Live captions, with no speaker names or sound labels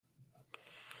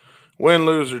Win,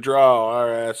 lose, or draw,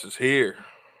 our ass is here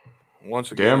once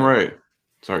Damn again. right.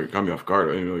 Sorry, you caught me off guard.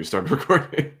 I didn't know you started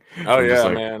recording. Oh I'm just yeah,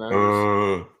 like, man.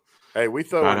 I'm just hey, we bad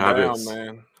throwing down, habits.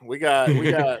 man. We got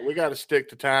to stick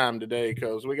to time today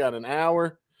because we got an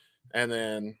hour, and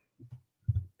then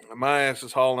my ass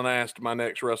is hauling ass to my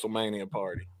next WrestleMania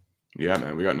party. Yeah,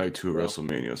 man, we got night 2 of So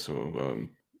WrestleMania, so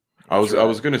I that's was I right.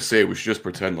 was gonna say we should just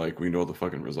pretend like we know the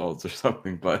fucking results or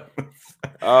something, but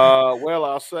Well,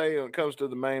 I'll say when it comes to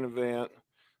the main event,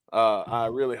 I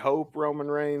really hope Roman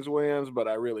Reigns wins, but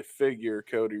I really figure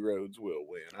Cody Rhodes will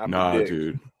win. I nah, predict.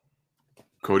 dude.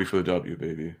 Cody for the W,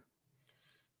 baby.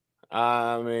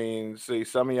 I mean, see,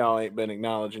 some of y'all ain't been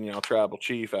acknowledging y'all tribal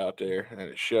chief out there, and it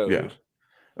Yeah. shows.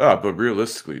 But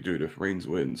realistically, dude, if Reigns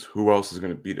wins, who else is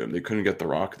gonna beat him? They couldn't get The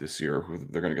Rock this year.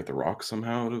 They're gonna get The Rock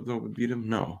somehow to beat him?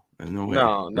 No, there's no way.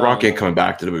 No, The no, Rock ain't no, coming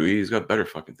back to the WWE. He's got better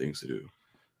fucking things to do.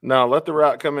 no. Let The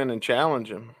Rock come in and challenge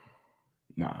him.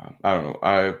 Nah, I don't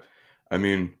know. I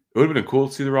mean, it would have been cool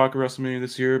to see The Rock at WrestleMania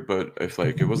this year, but if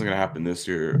like it wasn't gonna happen this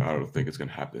year, I don't think it's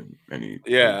gonna happen Yeah,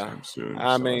 anytime soon.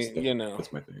 I So mean, you know,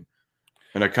 that's my thing.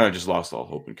 And I kind of just lost all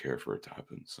hope and care for it to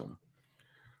happen. So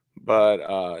but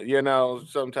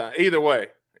sometimes either way,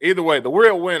 the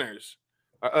real winners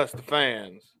are us, the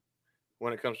fans,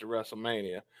 when it comes to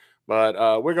WrestleMania.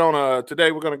 But we're gonna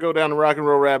go down the rock and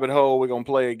roll rabbit hole. We're gonna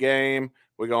play a game.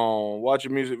 We're gonna watch a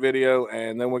music video,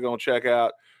 and then we're gonna check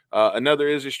out another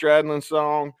Izzy Stradlin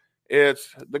song.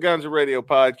 It's the Guns of Radio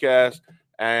podcast,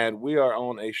 and we are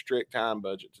on a strict time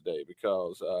budget today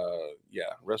because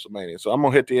WrestleMania. So I'm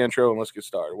gonna hit the intro and let's get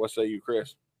started. What say you,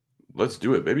 Chris? let's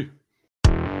do it, baby.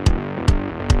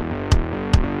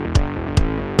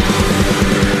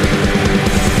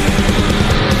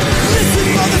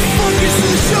 Motherfuckers to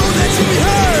the show that you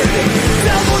heard.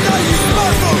 Download on your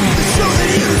smartphone the show that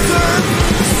you deserve.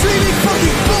 Streaming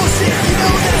fucking bullshit, you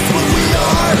know that's what we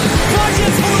are.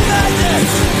 Podcast full of madness,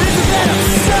 isn't that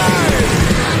absurd?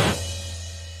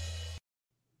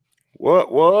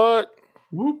 What?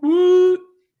 Whoop whoop.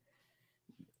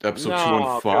 Episode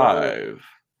No, Cody. 215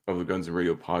 of the Guns and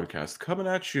Radio podcast coming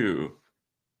at you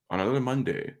on another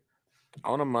Monday.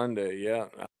 On a Monday, yeah.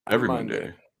 Every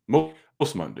Monday.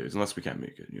 Most Mondays, unless we can't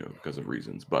make it, because of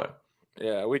reasons. But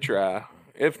Yeah, we try.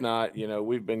 If not,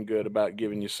 we've been good about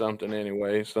giving you something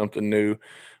anyway, something new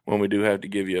when we do have to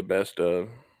give you a best of.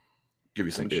 give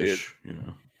you some And shit. ish,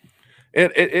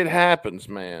 It happens,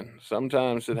 man.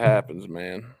 Sometimes it happens,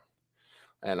 man.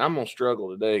 And I'm gonna struggle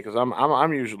today because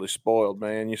I'm usually spoiled,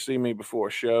 man. You see me before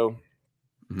a show,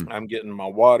 I'm getting my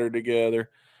water together,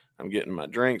 I'm getting my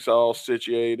drinks all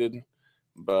situated,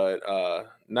 but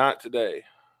not today.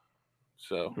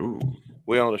 So Ooh,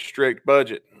 we're on a strict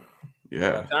budget. By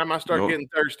yeah. the time I start No, getting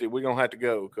thirsty, we're gonna have to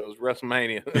go because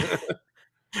WrestleMania.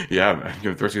 yeah, man.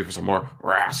 You're thirsty for some more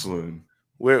wrestling.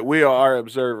 We are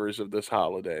observers of this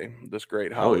holiday, this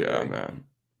great Hell yeah, holiday. man.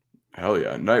 Hell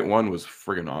yeah. Night 1 was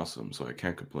friggin' awesome, so I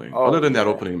can't complain. Oh, Other than that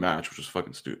yeah. opening match, which was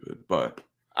fucking stupid. But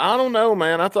I don't know,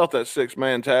 man. I thought that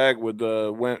 6-man tag with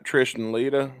went Trish and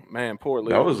Lita. Man, poor that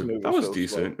Lita was was moving that was so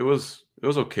decent. slow. It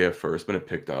was okay at first, but it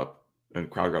picked up and the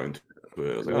crowd got into it.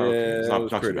 I was like, oh, okay. It's Yeah, it not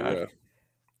was too pretty bad. rough.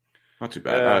 Not too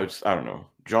bad. Yeah. I don't know.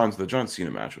 The John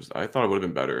Cena match was. I thought it would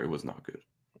have been better. It was not good.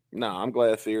 No, I'm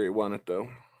glad Theory won it though.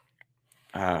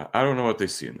 I don't know what they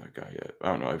see in that guy yet. I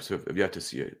don't know. I've yet to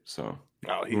see it. So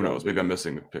Oh, who knows? Maybe I'm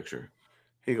missing the picture.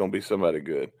 He gonna be somebody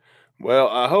good. Well,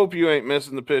 I hope you ain't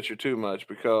missing the picture too much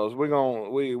because we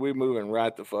moving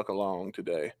right the fuck along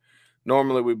today.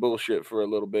 Normally we bullshit for a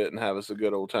little bit and have us a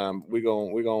good old time. We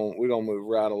gonna move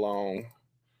right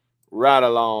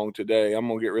along today. I'm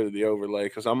gonna get rid of the overlay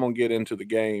because I'm gonna get into the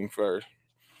game first.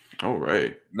 All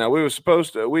right. Now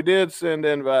we did send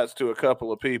invites to a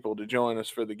couple of people to join us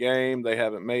for the game. They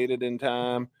haven't made it in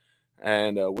time,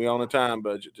 and we on a time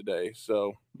budget today.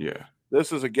 So Yeah.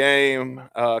 this is a game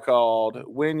called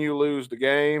When You Lose the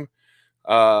Game.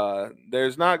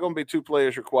 There's not going to be 2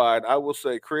 players required. I will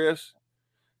say, Chris,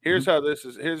 here's how this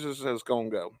is going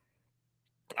to go.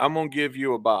 I'm going to give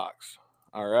you a box.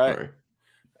 All right. All right.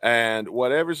 And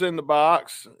whatever's in the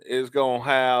box is going to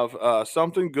have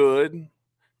something good,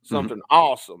 something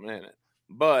awesome in it.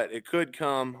 But it could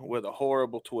come with a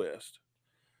horrible twist.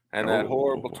 And that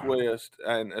horrible twist.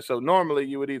 And so normally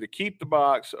you would either keep the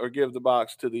box or give the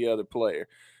box to the other player.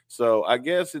 So I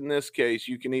guess in this case,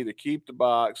 you can either keep the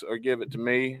box or give it to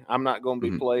me. I'm not going to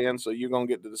be playing, so you're going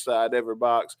to get to decide every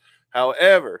box.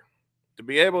 However, to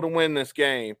be able to win this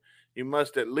game, you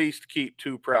must at least keep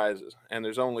 2 prizes, and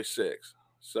there's only 6.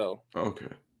 So Okay.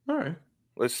 All right.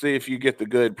 let's see if you get the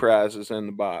good prizes in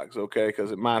the box, okay?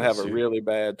 Because it might have a really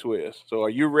bad twist. So are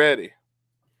you ready?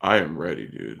 I am ready,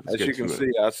 dude. Let's As get you can to it.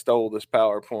 see, I stole this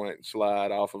PowerPoint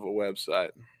slide off of a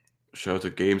website. Shout out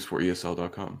to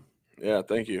games4esl.com. Yeah,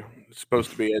 thank you. It's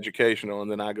supposed to be educational,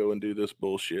 and then I go and do this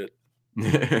bullshit.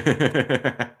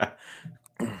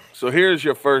 So here's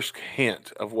your first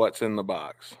hint of what's in the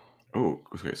box. Oh,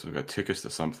 okay. So we got tickets to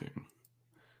something.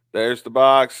 There's the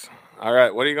box. All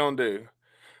right, what are you going to do?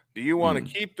 Do you want to Hmm.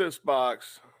 keep this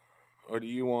box, or do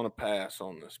you want to pass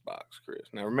on this box, Chris?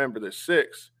 Now, remember, there's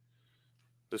 6.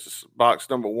 This is box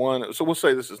number 1. So we'll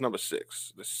say this is number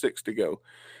 6. There's 6 to go.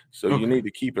 So you Okay. need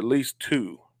to keep at least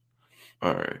 2.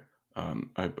 All right.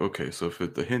 Okay. So if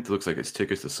the hint looks like it's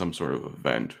tickets to some sort of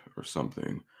event or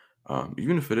something,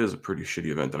 even if it is a pretty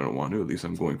shitty event that I don't want to, at least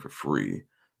I'm going for free.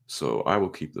 So I will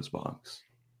keep this box.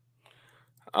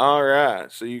 All right.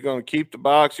 So you're going to keep the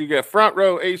box. You got front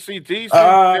row ACDC.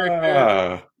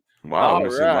 Wow. All I'm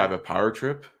going to see live right. at Power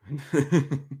Trip.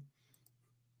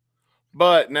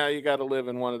 But now you got to live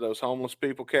in one of those homeless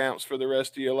people camps for the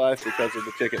rest of your life because of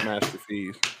the Ticketmaster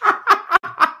fees.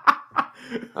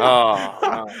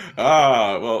 Oh,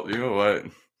 no. Well, you know what?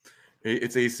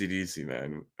 It's ACDC,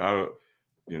 man.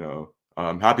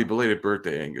 Happy belated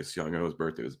birthday, Angus Young. I know his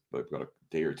birthday was like about a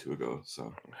day or two ago.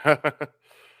 So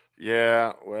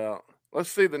yeah, well,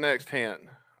 let's see the next hint.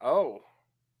 Oh,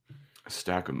 a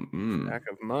stack of stack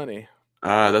of money.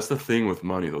 That's the thing with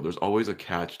money, though. There's always a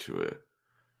catch to it.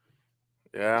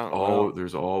 Yeah.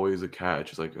 There's always a catch.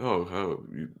 It's like,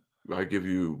 I give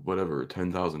you whatever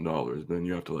 $10,000, then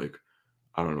you have to, like,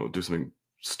 I don't know, do something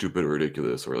stupid or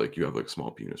ridiculous, or like you have like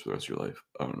small penis for the rest of your life.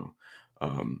 I don't know.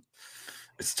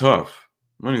 It's tough.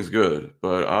 Money's good,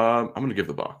 but I'm gonna give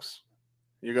the box.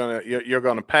 You're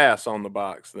gonna pass on the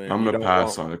box then. I'm gonna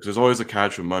pass on it because there's always a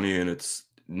catch with money, and it's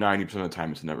 90% of the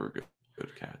time it's never a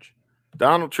good catch.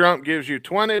 Donald Trump gives you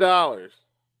 $20.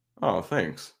 Oh,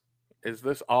 thanks. Is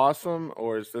this awesome,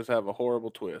 or does this have a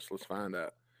horrible twist? Let's find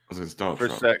out. It's Donald For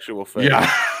Trump. sexual favor.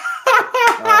 Yeah.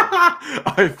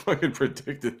 I fucking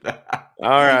predicted that. All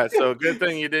right, so good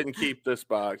thing you didn't keep this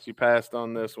box. You passed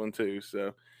on this one too.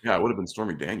 So yeah, it would have been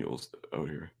Stormy Daniels out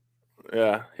here.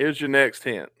 Yeah, here's your next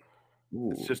hint.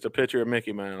 Ooh. It's just a picture of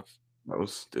Mickey Mouse. That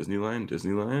was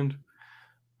Disneyland.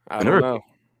 I don't know.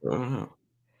 I don't know.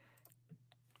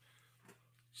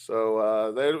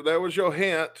 So there was your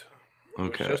hint.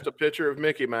 Okay. It's just a picture of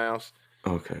Mickey Mouse.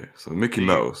 Okay, so Mickey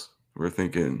Mouse. We're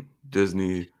thinking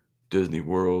Disney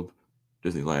World,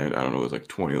 Disneyland. I don't know. There's like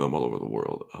 20 of them all over the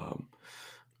world.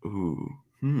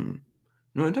 No,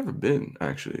 I've never been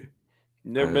actually.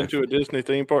 Never been to a Disney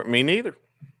theme park? Me neither.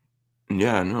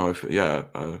 Yeah, no.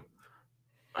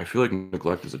 I feel like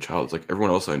neglect as a child. It's like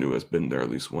everyone else I knew has been there at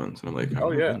least once, and I'm like, I've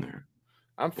never been there.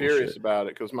 I'm furious about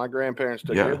it because my grandparents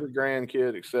took every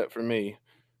grandkid except for me,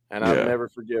 and I've never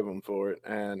forgiven them for it.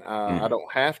 And I don't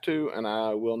have to, and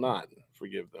I will not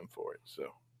forgive them for it. So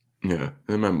yeah. And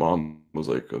then my mom was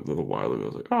like a little while ago, I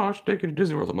was like, I should take you to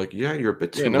Disney World. I'm like, yeah, you're a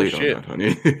bit too late on that,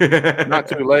 honey. Not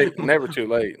too late, never too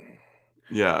late.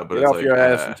 Yeah, but get off your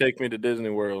ass and take me to Disney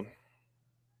World.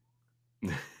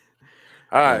 All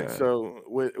right, so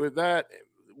with that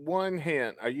one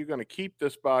hint, are you going to keep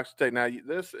this box? Now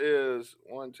this is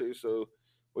 1, 2. So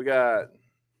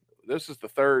this is the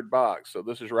third box. So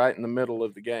this is right in the middle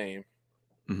of the game.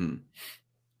 Mm-hmm.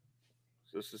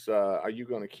 This is. Are you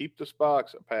going to keep this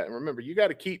box? And remember, you got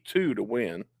to keep 2 to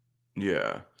win.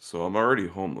 Yeah. So I'm already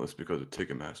homeless because of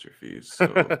Ticketmaster fees.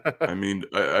 So I mean,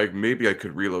 maybe I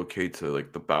could relocate to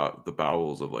like the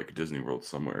bowels of like Disney World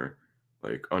somewhere,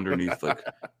 like underneath like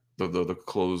the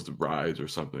closed rides or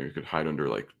something. I could hide under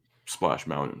like Splash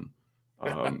Mountain.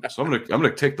 So I'm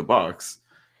gonna take the box.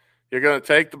 You're gonna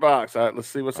take the box. All right. Let's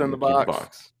see what's in the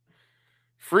box.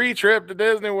 Free trip to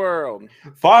Disney World.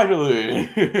 Finally.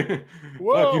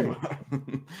 Whoa.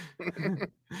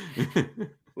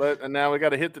 And now we got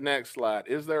to hit the next slide.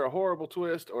 Is there a horrible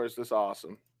twist, or is this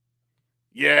awesome?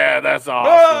 Yeah, that's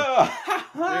awesome.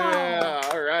 Yeah,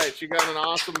 all right. You got an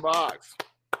awesome box.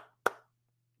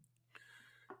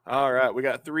 All right, we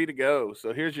got 3 to go.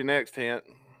 So here's your next hint.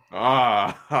 We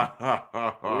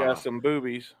got some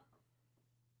boobies.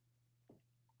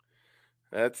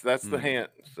 That's the hint.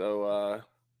 So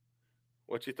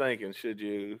what you thinking? Should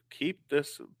you keep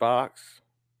this box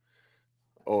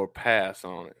or pass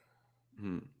on it?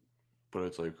 But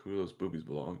it's like, who those boobies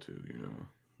belong to? You know,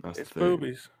 that's it's the thing.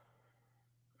 Boobies.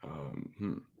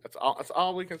 That's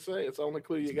all we can say. It's the only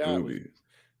clue you got. Boobies.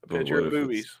 A picture of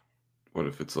boobies. What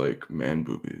if it's like man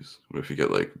boobies? What if you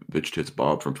get like bitch tits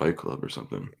Bob from Fight Club or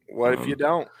something? What if you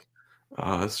don't?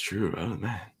 That's true. Oh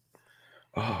man.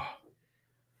 Oh.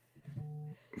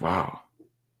 Wow.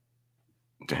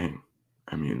 Dang.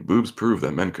 I mean, boobs prove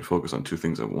that men could focus on two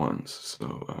things at once.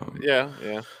 So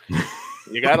Yeah.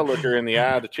 You got to look her in the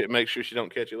eye to make sure she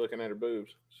don't catch you looking at her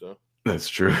boobs. So that's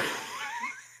true.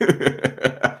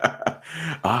 This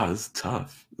is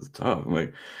tough. It's tough. I'm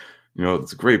like,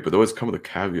 it's great, but they always come with a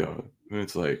caveat. And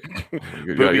it's like,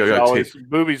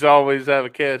 boobies always have a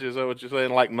catch. Is that what you're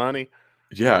saying? Like money?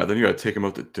 Yeah. Then you got to take them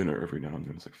out to dinner every now and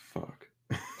then. It's like, fuck.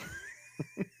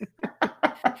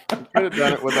 Could have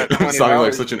done it with that $20. I'm sounding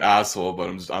like such an asshole, but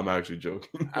I'm actually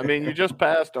joking. I mean, you just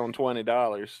passed on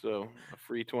 $20, so a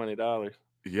free $20.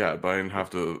 Yeah, but I didn't have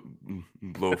to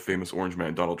blow famous orange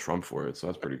man Donald Trump for it, so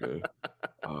that's pretty good.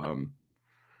 You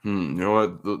know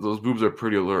what? Those boobs are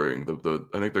pretty alluring. I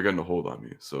think they're getting a hold on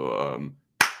me. So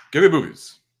give me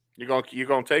boobies. You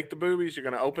gonna take the boobies? You're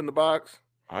gonna open the box?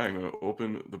 I am gonna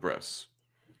open the breasts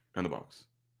and the box.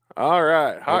 All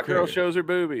right, hot girl shows her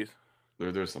boobies.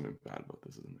 There's something bad about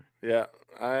this, isn't there? Yeah,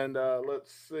 and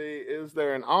let's see. Is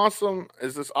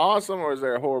this awesome or is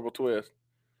there a horrible twist?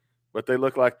 But they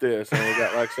look like this, and we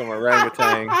got like some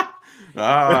orangutan.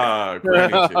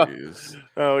 Granny titties.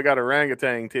 Oh, we got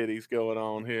orangutan titties going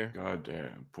on here. God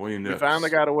damn, pointy We nips.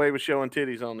 finally got away with showing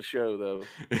titties on the show, though.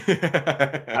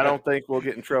 I don't think we'll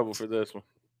get in trouble for this one.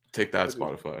 Take that,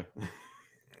 Spotify.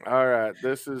 All right,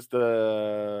 this is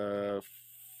the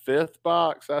 5th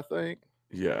box, I think.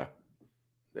 Yeah.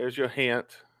 There's your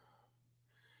hint.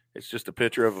 It's just a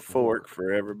picture of a fork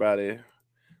for everybody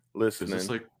listening. Is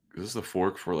this a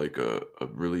fork for like a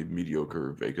really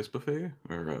mediocre Vegas buffet?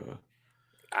 Or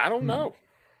I don't know.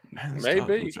 Man,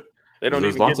 maybe. Tough. They don't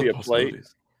even give you a plate.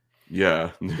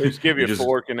 Yeah. They just give you a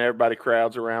fork and everybody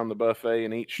crowds around the buffet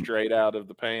and eats straight out of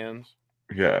the pans.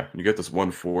 Yeah. You get this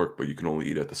one fork, but you can only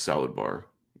eat at the salad bar,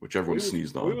 which everyone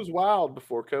sneezed on. We was wild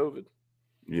before COVID.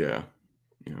 Yeah.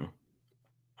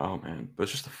 Oh man, but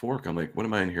it's just a fork. I'm like, what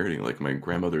am I inheriting? Like my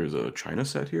grandmother's a china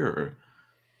set here, or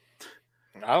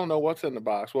I don't know what's in the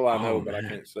box. Well, I know, but I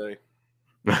can't say.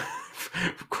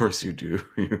 Of course you do.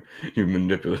 You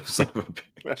manipulative son of a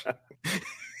bitch.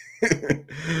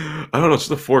 I don't know. It's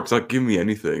just a fork. It's not giving me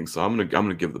anything, so I'm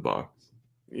gonna give the box.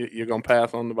 You're gonna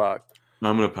pass on the box.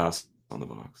 I'm gonna pass on the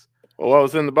box. Well, what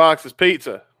was in the box is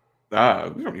pizza. We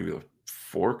don't need a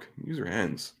fork. Use your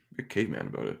hands. Be a caveman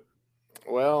about it.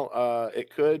 Well,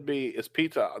 it could be. Is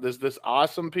pizza? Is this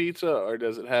awesome pizza, or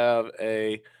does it have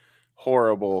a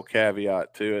horrible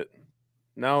caveat to it?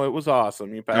 No, it was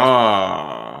awesome. You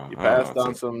passed. You passed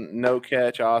on some no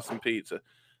catch awesome pizza.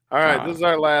 All right, this is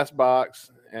our last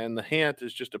box, and the hint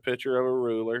is just a picture of a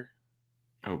ruler.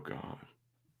 Oh God.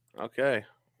 Okay.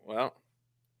 Well,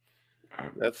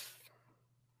 that's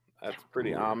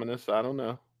pretty ominous. I don't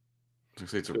know. I was gonna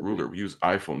say it's a ruler. We use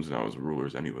iPhones now as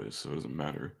rulers, anyways, so it doesn't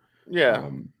matter. Yeah.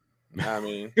 I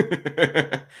mean,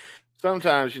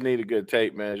 sometimes you need a good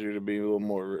tape measure to be a little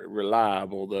more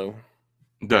reliable, though.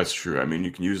 That's true. I mean, you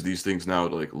can use these things now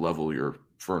to like level your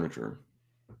furniture.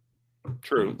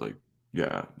 True.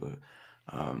 Yeah, but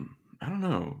I don't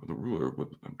know the ruler.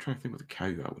 I'm trying to think what the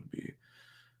caveat would be.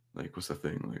 Like, what's the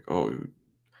thing? Like,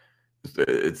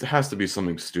 it has to be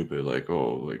something stupid. Like,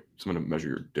 like someone to measure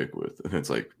your dick with, and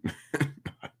it's like,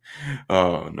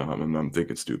 oh no, I'm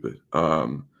thinking stupid.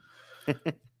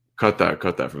 Cut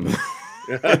that from the.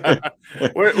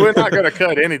 We're not going to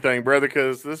cut anything, brother,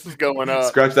 because this is going up.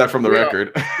 Scratch that from the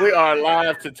record. We are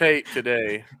live to tape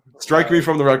today. Strike me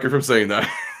from the record from saying that.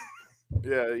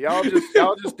 Yeah, y'all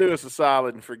just do us a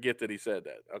solid and forget that he said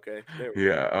that. Okay.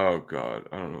 Yeah. Oh God,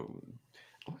 I don't know.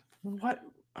 What?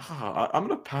 I'm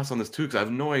gonna pass on this too because I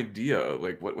have no idea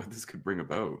like what this could bring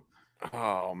about.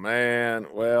 Oh man,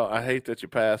 well I hate that you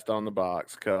passed on the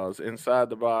box because inside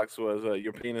the box was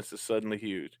your penis is suddenly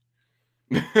huge.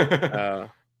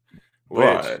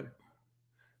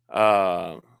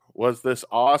 Was this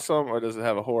awesome or does it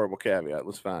have a horrible caveat?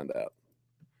 Let's find out.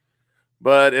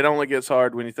 But it only gets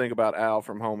hard when you think about Al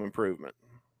from Home Improvement.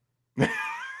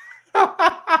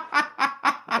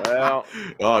 Well,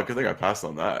 good thing I passed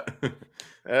on that.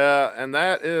 And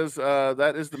that is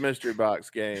the mystery box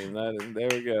game. There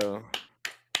we go.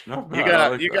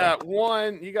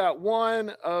 You got one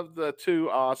of the two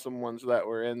awesome ones that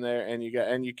were in there, and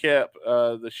you kept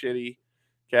the shitty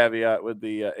caveat with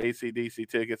the AC/DC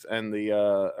tickets and the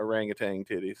orangutan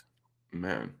titties.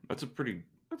 Man, that's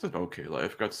an okay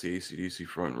life. Got to see AC/DC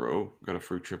front row. Got a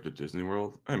free trip to Disney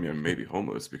World. I mean, I'm maybe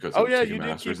homeless because of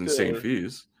Ticketmaster's insane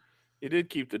fees. You did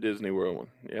keep the Disney World one.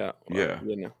 Yeah. Well,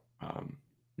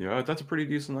 yeah. That's a pretty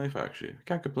decent life, actually. I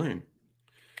can't complain.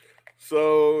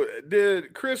 So,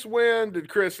 did Chris win? Did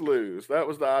Chris lose? That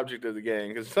was the object of the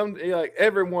game. Because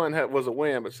everyone was a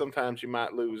win, but sometimes you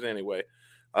might lose anyway.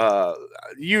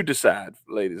 You decide,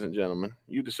 ladies and gentlemen.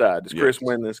 You decide. Does Chris Yes.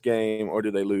 win this game or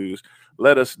do they lose?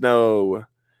 Let us know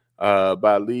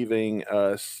by leaving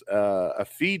us a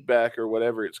feedback or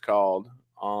whatever it's called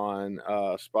on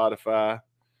Spotify,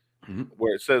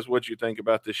 where it says what you think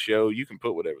about this show. You can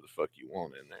put whatever the fuck you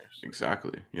want in there. So.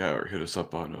 Exactly. Yeah, or hit us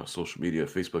up on social media,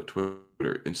 Facebook,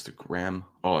 Twitter, Instagram,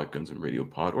 all at Guns and Radio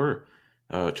Pod, or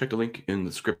check the link in the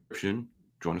description.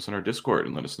 Join us on our Discord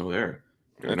and let us know there.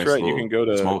 That's right. You can go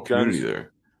to small community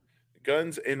there.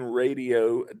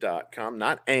 Gunsinradio.com,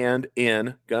 not and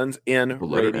in,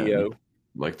 Gunsinradio.com.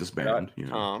 Like this band, you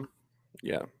know.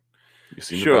 Yeah. You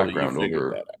see the background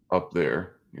over up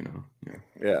there, you know.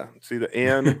 Yeah. See the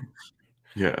N?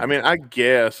 Yeah. I mean, I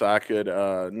guess I could,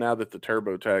 now that the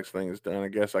TurboTax thing is done, I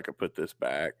guess I could put this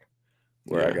back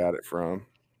where I got it from.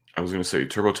 I was going to say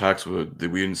TurboTax, we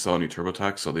didn't sell any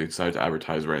TurboTax, so they decided to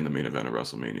advertise right in the main event of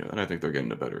WrestleMania, and I think they're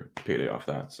getting a better payday off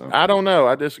that. So I don't know.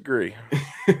 I disagree.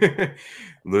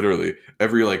 Literally,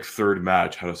 every like third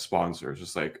match had a sponsor. It's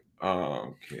just like,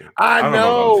 oh, okay. I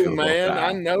know, man.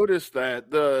 I noticed that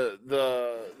the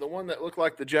one that looked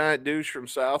like the giant douche from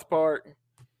South Park.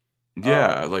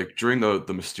 Yeah, like during the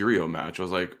Mysterio match, I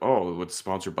was like, oh, it's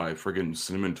sponsored by friggin'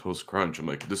 Cinnamon Toast Crunch. I'm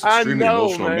like, this extremely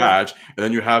emotional match, and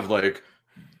then you have like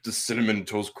the Cinnamon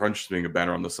Toast Crunch thing, a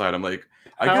banner on the side. I'm like,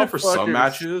 I get it for some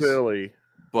matches, silly,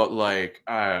 but like,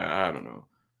 I don't know.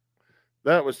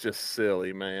 That was just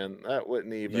silly, man. That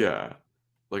wouldn't even. Yeah,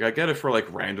 like I get it for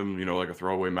like random, you know, like a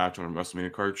throwaway match on a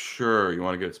WrestleMania card. Sure, you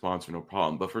want to get it sponsored, no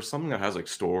problem. But for something that has like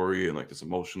story and like this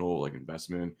emotional like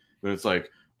investment, then it's like,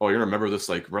 oh, you're gonna remember this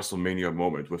like WrestleMania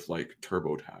moment with like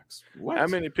TurboTax. What? How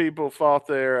many people fought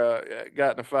there,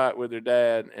 got in a fight with their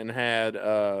dad, and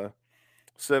had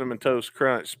Cinnamon Toast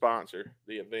Crunch sponsor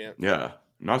the event? Yeah,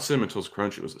 not Cinnamon Toast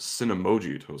Crunch. It was a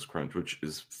Cinemoji Toast Crunch, which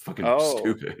is fucking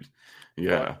stupid.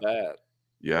 Yeah, that.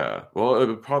 Yeah. Well, it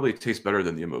would probably taste better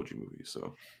than the Emoji Movie.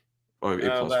 So,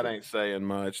 no, that ain't saying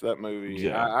much. That movie.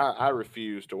 Yeah. I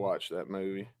refuse to watch that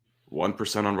movie.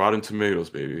 1% on Rotten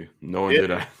Tomatoes, baby. No one did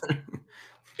either.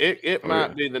 It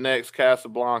might be the next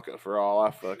Casablanca for all I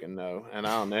fucking know, and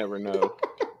I'll never know.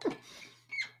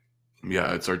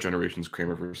 Yeah, it's our generation's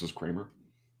Kramer versus Kramer.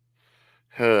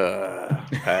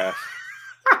 Pass.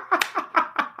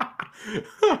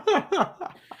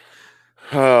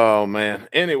 Oh man.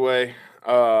 Anyway,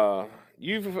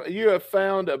 you have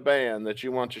found a band that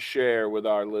you want to share with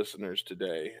our listeners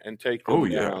today and take them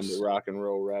down the rock and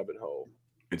roll rabbit hole.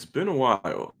 It's been a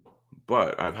while,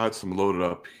 but I've had some loaded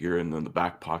up here in the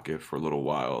back pocket for a little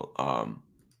while.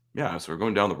 So we're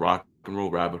going down the rock and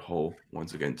roll rabbit hole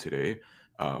once again today.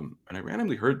 And I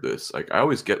randomly heard this. Like I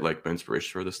always get like my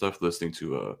inspiration for this stuff listening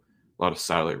to a lot of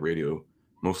satellite radio,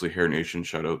 mostly Hair Nation.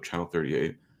 Shout out Channel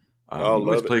 38.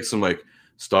 Always played some like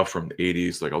stuff from the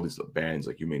 80s, like all these bands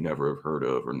like you may never have heard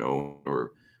of or known,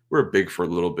 or were big for a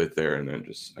little bit there and then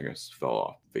just I guess fell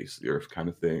off the face of the earth kind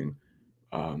of thing.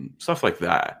 Stuff like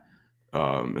that.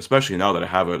 Especially now that I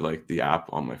have it like the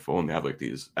app on my phone, they have like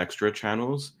these extra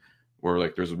channels where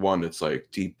like there's one that's like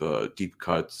deep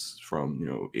cuts from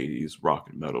 80s rock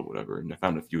and metal, whatever. And I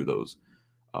found a few of those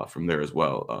from there as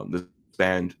well. This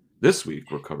band this week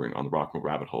we're covering on the Rock and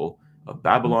Roll Rabbit Hole,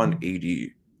 Babylon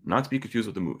AD, not to be confused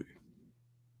with the movie.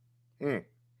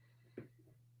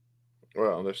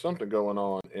 Well, there's something going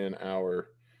on in our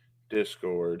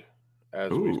Discord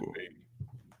as we speak.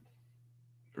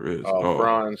 There is.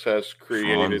 Franz has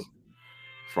created.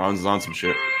 Franz is on some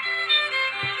shit.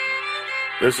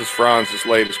 This is Franz's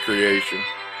latest creation.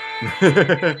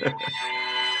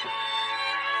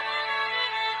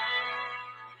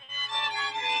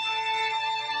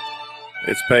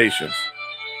 It's Patience.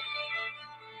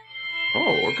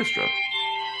 Oh, orchestra.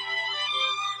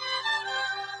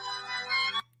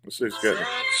 Let's see, it's good.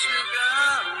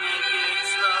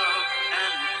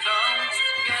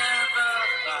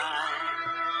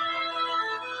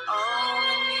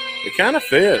 It kind of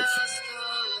fits.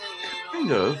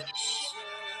 Kind of.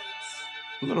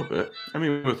 A little bit. I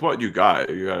mean, with what you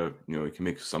gotta, you can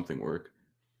make something work.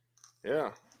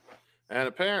 Yeah. And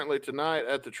apparently tonight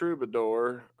at the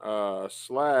Troubadour,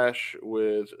 Slash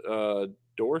with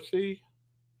Dorothy.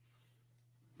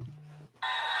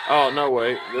 Oh, no,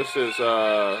 wait. This is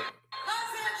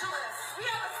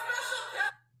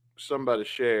somebody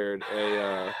shared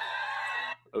a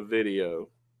video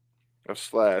of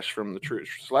Slash from the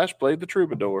Slash played the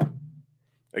Troubadour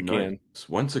again. Nice.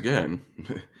 Once again.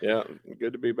 Yeah,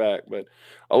 good to be back. But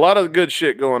a lot of good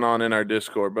shit going on in our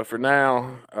Discord. But for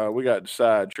now, we got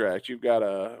sidetracked.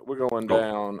 We're going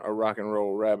down a rock and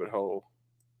roll rabbit hole.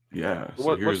 Yeah.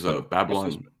 So here's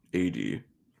Babylon AD.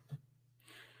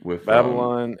 With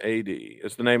Babylon AD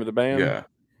is the name of the band. Yeah.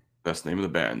 That's the name of the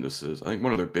band. This is, I think,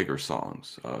 one of their bigger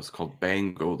songs. It's called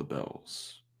Bang Go the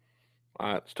Bells. All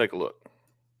right, let's take a look.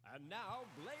 And now,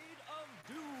 Blade of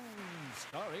Doom,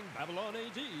 starring Babylon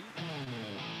AD.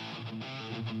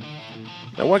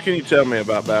 Now, what can you tell me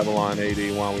about Babylon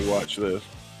AD while we watch this?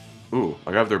 Ooh,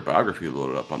 I have their biography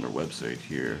loaded up on their website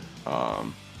here.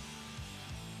 The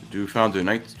dude formed in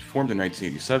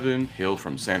 1987, hailed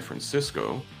from San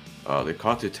Francisco. They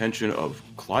caught the attention of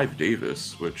Clive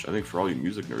Davis, which I think for all you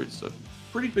music nerds is a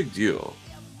pretty big deal.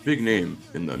 Big name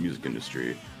in the music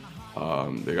industry.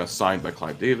 They got signed by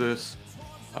Clive Davis,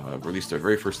 released their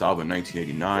very first album in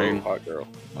 1989. Oh, hot girl.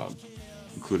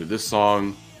 Included this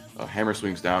song, Hammer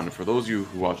Swings Down. And for those of you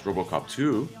who watched RoboCop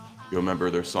 2, you'll remember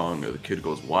their song, The Kid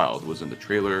Goes Wild, was in the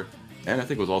trailer, and I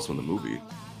think it was also in the movie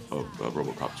of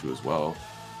RoboCop 2 as well.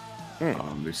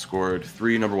 They scored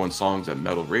 3 #1 songs at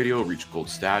Metal Radio, reached gold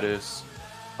status.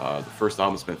 The first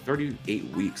album spent 38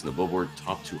 weeks in the Billboard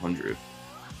Top 200.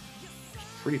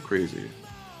 Pretty crazy.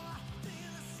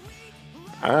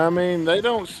 I mean, they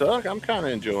don't suck. I'm kind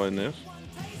of enjoying this.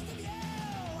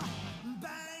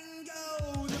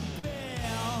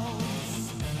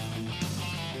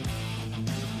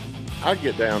 I'd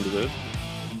get down to this.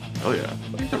 Oh yeah,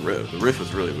 I think the riff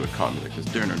was really what caught me, like this.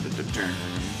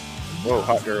 Whoa,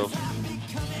 hot girls.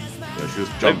 Yeah, she was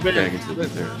jumping bang into the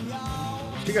beat there.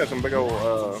 She got some big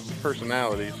old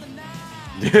personalities.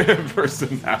 Yeah,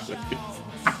 personality.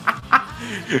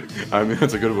 I mean,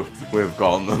 that's a good way of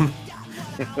calling them.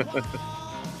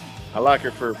 I like her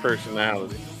for her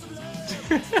personality.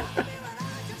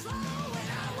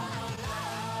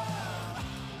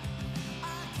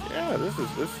 Yeah, this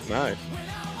is nice.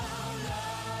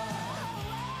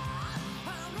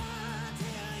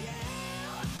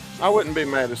 I wouldn't be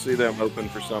mad to see them open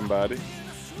for somebody.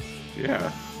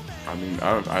 Yeah, I mean,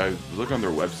 I look on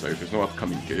their website. There's no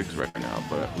upcoming gigs right now,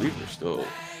 but I believe they're still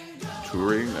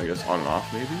touring. I guess on and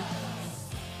off,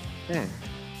 maybe.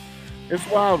 It's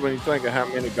wild when you think of how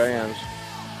many bands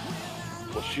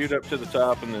will shoot up to the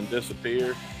top and then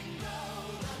disappear.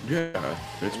 Yeah,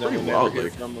 it's And then pretty we never wild. hear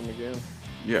Like, from them again.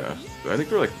 yeah, I think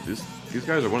they're like this. These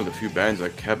guys are one of the few bands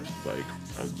that kept like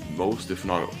most, if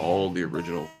not all, the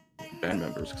original band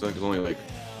members. Because like there's only like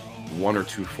 1 or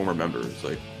 2 former members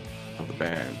like of the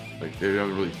band. Like they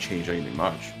haven't really changed anything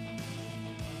much.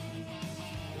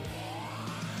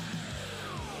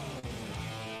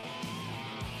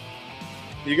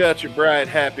 You got your bright,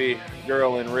 happy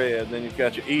girl in red, then you've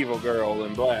got your evil girl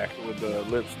in black with the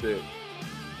lipstick.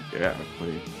 Yeah, but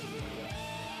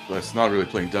it's not really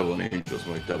playing Devil and Angels,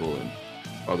 more like Devil and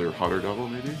other hotter Devil,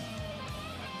 maybe.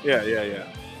 Yeah.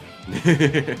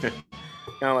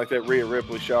 Kind of like that Rhea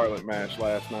Ripley Charlotte match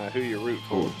last night. Who you root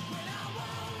for? Ooh.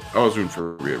 I was rooting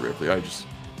for Rhea Ripley.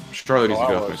 Charlotte needs to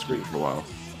get I off my was screen too. for a while.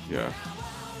 Yeah.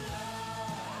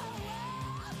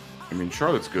 I mean,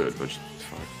 Charlotte's good, but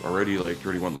already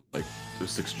won like the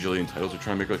 6 jillion titles. They're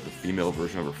trying to make like the female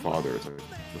version of her father. It's like,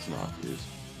 let's not, please.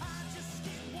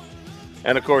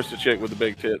 And of course, the chick with the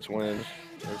big tits wins.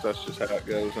 'Cause that's just how it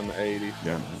goes in the 80s.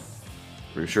 Yeah, man.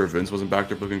 Were you sure Vince wasn't back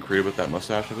there looking creative with that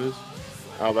mustache of his?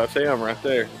 Oh, that's him right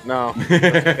there. No,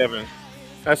 that's Kevin.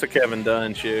 That's a Kevin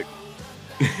Dunn chick.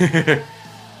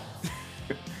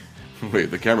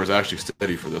 Wait, the camera's actually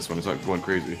steady for this one. It's not going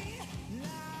crazy.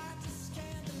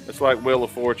 It's like Wheel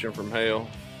of Fortune from hell.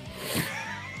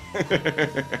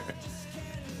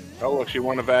 Oh, look, she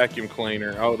won a vacuum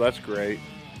cleaner. Oh, that's great.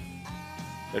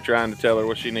 They're trying to tell her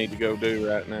what she needs to go do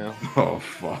right now. Oh,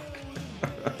 fuck.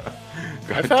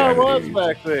 That's how it was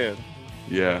back then.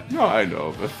 Yeah, no, I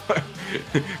know, but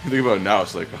think about it now,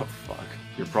 it's like, oh, fuck,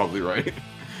 you're probably right.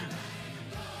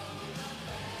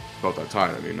 About that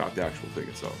time, I mean, not the actual thing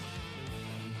itself.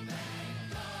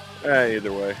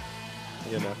 Either way,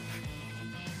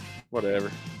 whatever.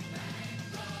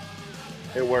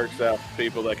 It works out for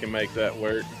people that can make that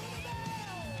work.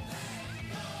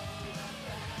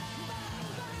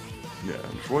 Yeah,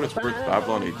 and for what it's worth,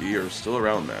 Babylon AD are still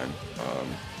around, man.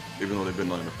 Even though they've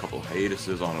been on a couple of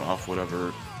hiatuses on and off,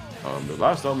 whatever. Their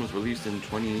last album was released in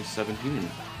 2017.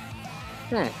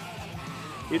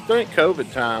 You'd think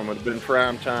COVID time would have been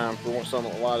prime time for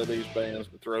a lot of these bands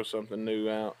to throw something new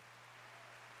out.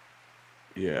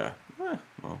 Yeah,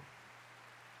 well,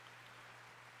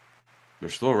 they're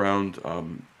still around.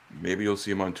 Maybe you'll see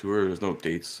them on tour. There's no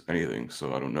dates, anything,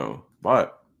 so I don't know.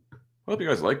 But I hope you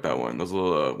guys like that one. That was a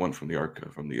little one from the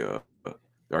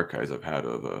archives I've had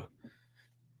of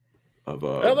That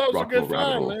was Rock a good and Roll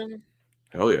Rabbit find, Hole. man.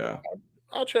 Hell yeah,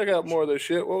 I'll check out more of this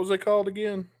shit. What was it called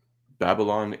again?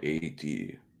 Babylon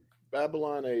AD.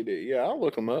 Babylon AD. Yeah, I'll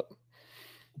look them up.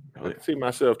 I can see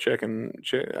myself checking.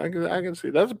 I can see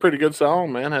that's a pretty good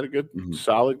song, man. Had a good,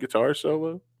 solid guitar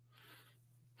solo.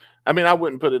 I mean, I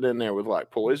wouldn't put it in there with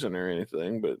like Poison or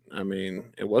anything, but I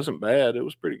mean, it wasn't bad. It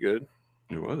was pretty good.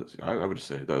 It was. I would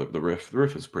say the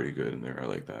riff is pretty good in there. I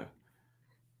like that.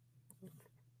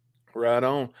 Right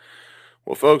on.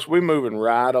 Well, folks, we're moving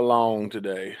right along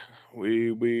today.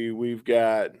 We both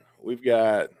got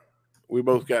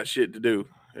shit to do.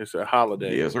 It's a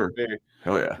holiday. Yes, sir.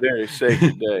 Hell yeah. Very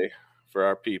sacred day for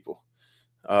our people.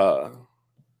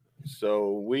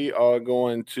 So we are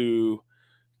going to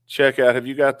check out. Have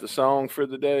you got the song for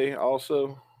the day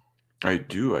also? I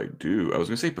do. I was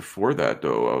gonna say before that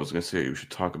though, I was gonna say we should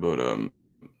talk about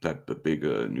the big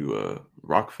new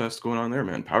rock fest going on there,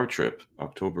 man. Power Trip,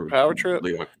 October. Power Trip?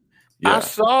 Yeah. I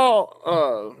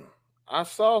saw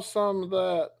some of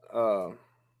that.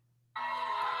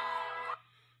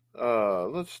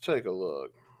 Let's take a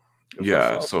look.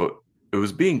 Yeah, so it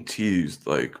was being teased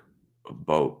like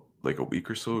about like a week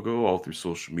or so ago, all through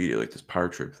social media, like this Power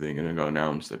Trip thing, and it got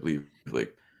announced, I believe,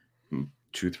 like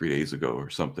 2-3 days ago or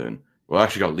something. Well, it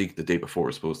actually got leaked the day before it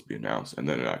was supposed to be announced, and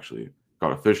then it actually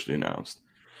got officially announced.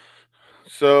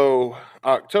 So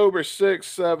October 6th,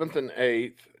 7th, and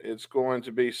 8th, it's going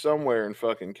to be somewhere in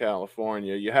fucking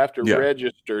California. You have to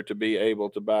register to be able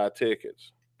to buy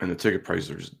tickets. And the ticket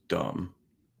prices are just dumb.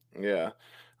 Yeah.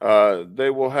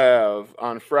 They will have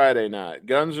on Friday night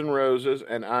Guns N' Roses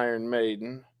and Iron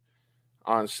Maiden.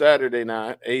 On Saturday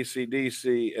night,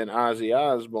 AC/DC and Ozzy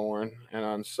Osbourne. And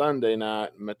on Sunday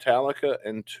night, Metallica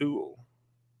and Tool.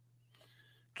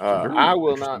 I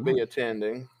will not be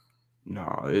attending.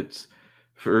 No, it's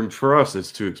for us.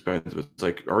 It's too expensive. It's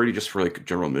like already just for like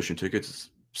general admission tickets,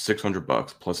 it's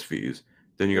 $600 plus fees.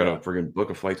 Then you got to friggin'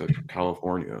 book a flight to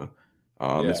California.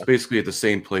 It's basically at the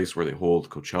same place where they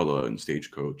hold Coachella and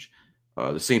Stagecoach.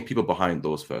 The same people behind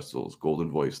those festivals,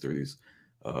 Golden Voice. They're these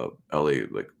LA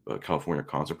California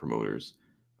concert promoters.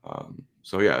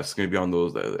 So yeah, it's going to be on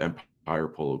those the Empire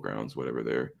Polo Grounds, whatever.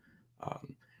 There,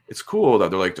 it's cool that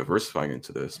they're like diversifying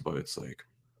into this, but it's like,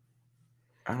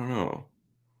 I don't know.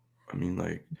 I mean,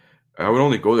 like, I would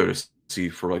only go there to see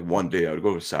for like one day. I would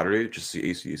go to Saturday just to see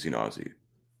AC/DC and Ozzy.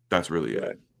 That's really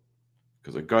it.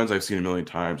 Because like Guns, I've seen a million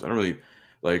times. I don't really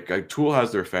like Tool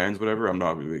has their fans, whatever. I'm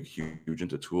not really huge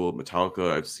into Tool.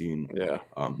 Metallica, I've seen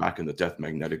back in the Death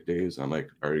Magnetic days. I'm like,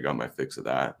 I already got my fix of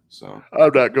that. So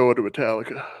I'm not going to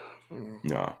Metallica.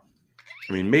 No,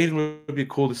 I mean Maiden would be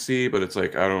cool to see, but it's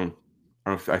like I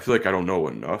feel like I don't know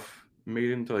enough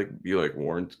Maiden to like be like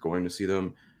warned going to see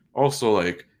them. Also,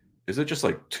 like, is it just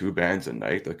like 2 bands a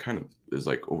night? That kind of is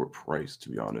like overpriced, to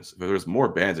be honest. If there's more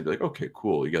bands, I'd be like, okay,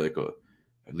 cool. You get like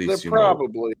at least there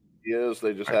probably is.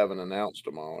 They just haven't announced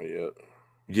them all yet.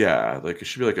 Yeah, like it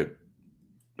should be like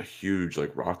a huge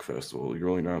like rock festival. You're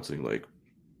only announcing like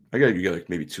you get like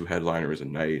maybe 2 headliners a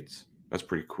night. That's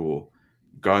pretty cool.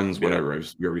 Guns, whatever.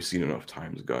 We've already seen enough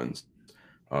times Guns.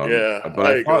 But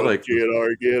I thought like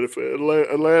GNR again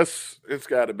unless it's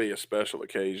got to be a special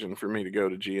occasion for me to go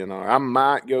to GNR. I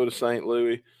might go to St.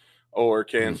 Louis or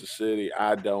Kansas City.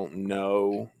 I don't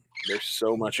know. There's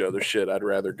so much other shit I'd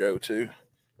rather go to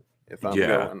if I'm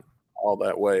going all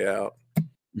that way out.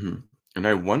 And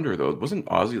I wonder though, wasn't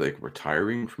Ozzy like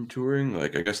retiring from touring?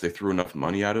 Like, I guess they threw enough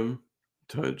money at him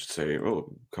to say,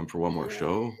 "Oh, come for one more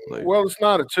show." Like, well, it's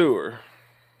not a tour.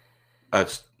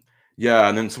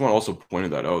 And then someone also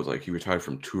pointed that out. Was like he retired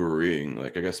from touring.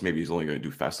 Like, I guess maybe he's only going to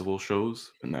do festival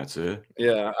shows, and that's it.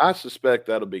 Yeah, I suspect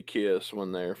that'll be Kiss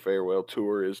when their farewell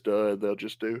tour is done. They'll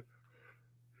just do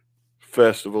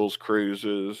festivals,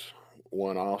 cruises,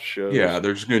 one-off shows. Yeah,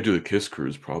 they're just going to do the Kiss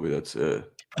cruise. Probably that's it.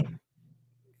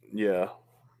 Yeah,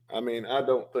 I mean, I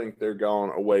don't think they're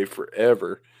gone away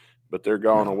forever, but they're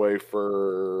gone away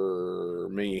for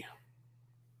me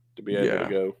to be able to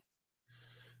go.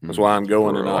 That's why I'm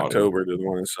going in October to the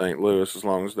one in St. Louis, as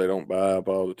long as they don't buy up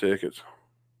all the tickets.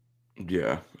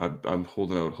 Yeah, I'm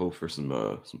holding out hope for some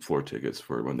floor tickets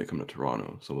for when they come to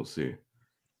Toronto, so we'll see.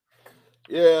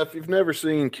 Yeah, if you've never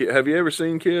seen Kiss, have you ever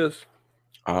seen Kiss?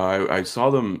 I saw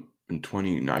them in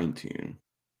 2019,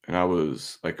 and I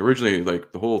was like, originally,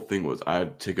 like the whole thing was I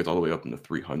had tickets all the way up in the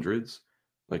 300s,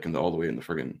 like all the way in the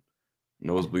friggin'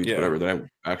 nosebleeds, whatever. Then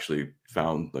I actually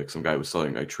found like some guy was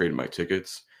selling. I traded my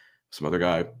tickets. Some other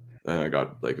guy, and I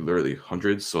got like literally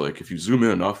hundreds. So like if you zoom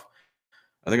in enough,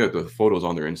 I think the photos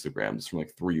on their Instagram is from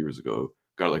like 3 years ago.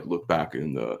 Gotta like look back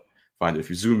and find it. If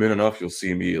you zoom in enough, you'll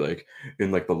see me like in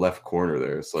like the left corner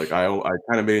there. So like I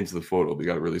kind of made it into the photo, but you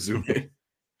gotta really zoom in.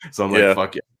 So I'm like,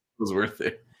 fuck yeah, it was worth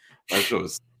it. That show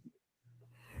was.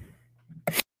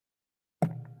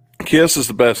 Kiss is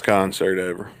the best concert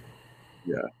ever.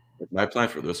 Yeah, My plan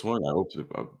for this one, I hope to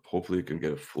hopefully can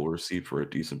get a floor seat for a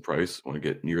decent price. I want to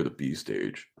get near the B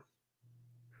stage.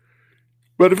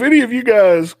 But if any of you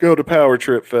guys go to Power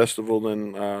Trip Festival,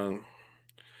 then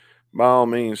by all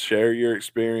means, share your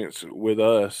experience with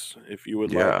us if you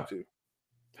would Yeah. like to.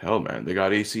 Hell, man, they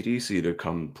got AC/DC to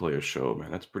come play a show,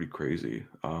 man. That's pretty crazy.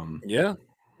 Yeah.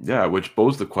 Yeah, which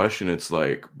posed the question. It's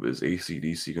like, is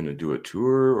AC/DC going to do a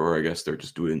tour, or I guess they're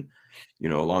just doing,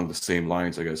 along the same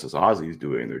lines, I guess, as Ozzy's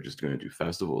doing. They're just going to do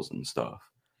festivals and stuff.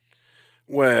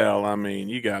 Well, I mean,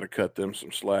 you got to cut them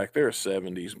some slack. They're a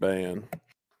 70s band.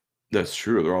 That's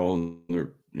true. They're all in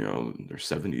their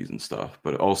 70s and stuff.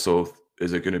 But also,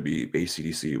 is it going to be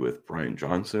AC/DC with Brian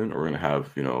Johnson, or we're going to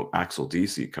have, Axel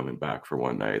DC coming back for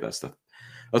one night?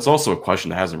 That's also a question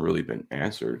that hasn't really been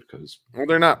answered because Well,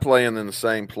 they're not playing in the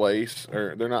same place,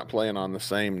 or they're not playing on the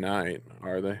same night,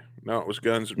 are they? No, it was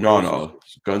Guns N' Roses. no,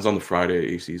 Guns on the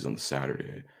Friday, AC's on the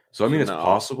Saturday. So I mean, it's No.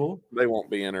 possible. They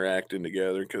won't be interacting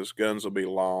together because Guns will be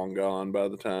long gone by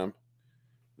the time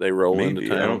they roll into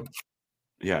Maybe I town. don't.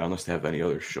 Yeah, unless they have any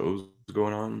other shows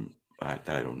going on that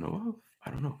I don't know of.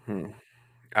 I don't know.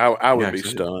 I would Yeah, be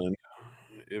excited. stunned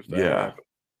if that Yeah. happened.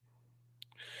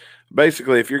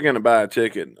 Basically, if you're going to buy a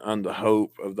ticket on the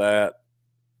hope of that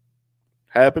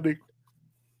happening,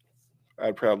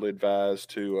 I'd probably advise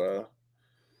to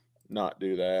not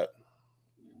do that.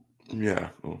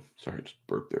 Yeah. Oh, sorry, I just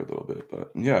burped there a little bit.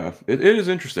 But yeah, it is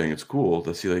interesting. It's cool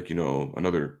to see, like,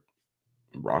 another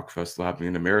rock festival happening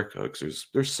in America, because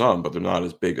there's some, but they're not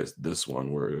as big as this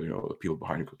one where, the people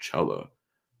behind Coachella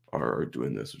are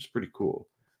doing this, which is pretty cool.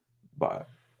 But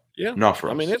Yeah, not for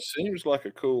us. I mean, it seems like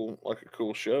a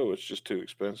cool show. It's just too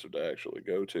expensive to actually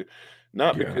go to,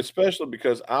 not Yeah. especially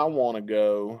because I want to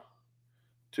go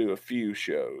to a few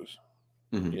shows.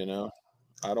 Mhm.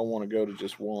 I don't want to go to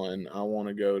just one. I want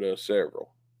to go to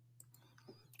several.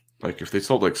 Like, if they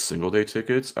sold like single day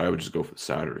tickets, I would just go for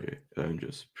Saturday and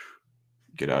just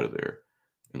get out of there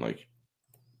and like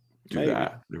do Maybe.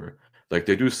 that. Like,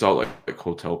 they do sell like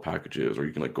hotel packages, or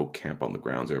you can like go camp on the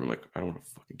grounds there. I'm like, I don't want to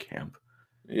fucking camp.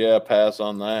 Yeah, pass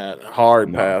on that. Hard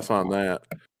No. pass on that.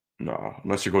 No,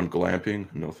 unless you're going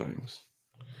glamping, no thanks.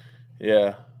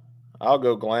 Yeah, I'll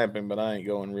go glamping, but I ain't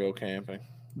going real camping.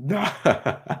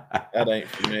 That ain't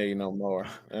for me no more.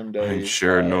 Them I ain't days.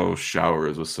 sharing no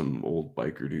showers with some old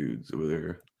biker dudes over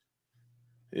there.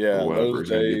 Yeah, Or whatever those is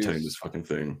gonna be days. attending this fucking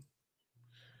thing.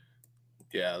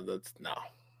 Yeah, that's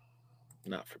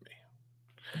not for me.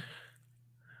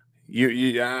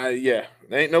 Yeah,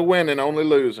 ain't no winning, only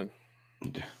losing.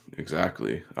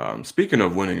 Exactly. Speaking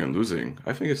of winning and losing,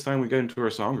 I think it's time we get into our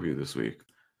song review this week.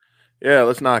 Yeah,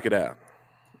 let's knock it out.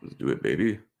 Let's do it,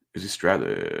 baby. Izzy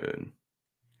Stradlin.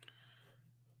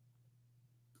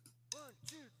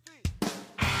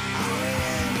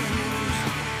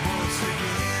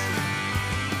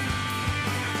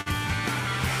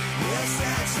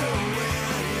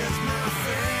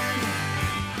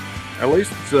 At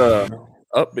least it's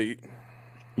upbeat.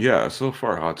 Yeah, so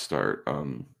far hot start.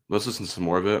 Let's listen to some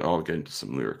more of it. I'll get into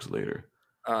some lyrics later.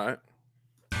 All right.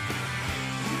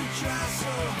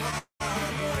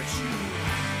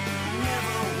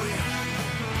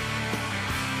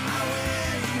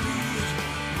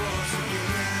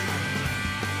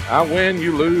 I win,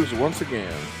 you lose once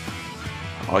again.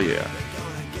 Oh yeah.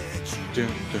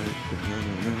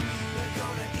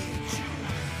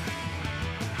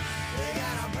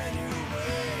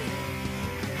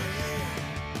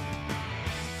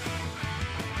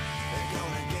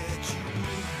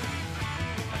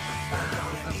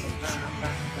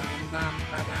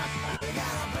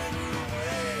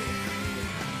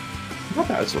 Not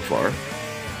bad so far.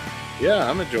 Yeah,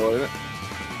 I'm enjoying it.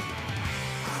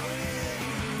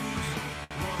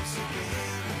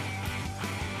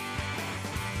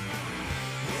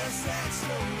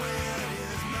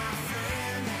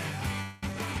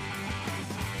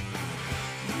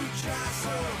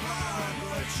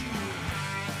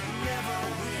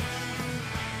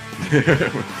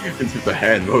 Into the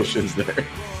hand motions there.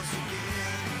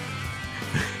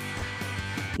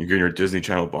 You getting your Disney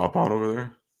Channel bop on over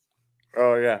there?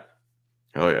 Oh yeah.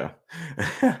 Hell yeah.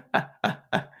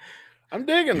 I'm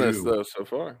digging this Ew. though so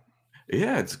far.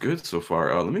 Yeah, it's good so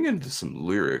far. Let me get into some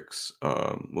lyrics.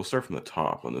 We'll start from the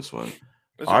top on this one.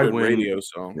 It's a good radio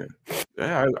song.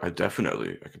 Yeah, I could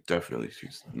definitely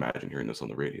imagine hearing this on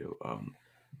the radio.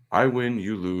 I win,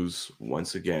 you lose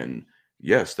once again.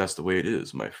 Yes, that's the way it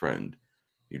is, my friend.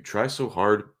 You try so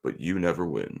hard, but you never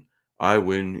win. I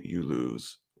win, you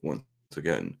lose once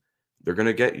again. They're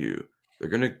gonna get you.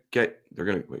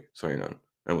 Wait, sorry, no.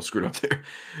 I almost screwed up there.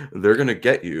 They're gonna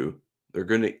get you. They're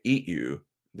gonna eat you.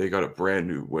 They got a brand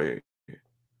new way.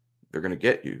 They're gonna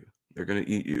get you. They're gonna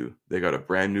eat you. They got a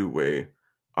brand new way.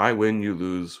 I win, you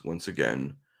lose once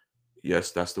again.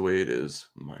 Yes, that's the way it is,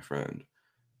 my friend.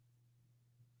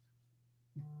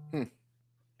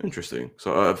 Interesting.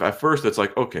 So at first it's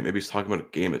like, okay, maybe he's talking about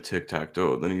a game of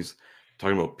tic-tac-toe. Then he's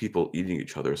talking about people eating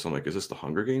each other. So I'm like, is this the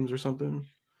Hunger Games or something?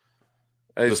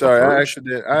 Hey, Is this sorry, the I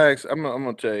Purge? I'm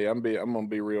gonna tell you, I'm gonna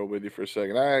be real with you for a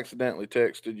second. I accidentally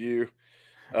texted you.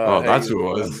 Oh, Hey, that's who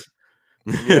it listen,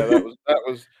 was.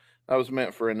 yeah, that was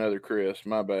meant for another Chris.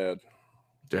 My bad.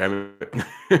 Damn it.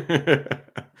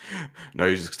 Now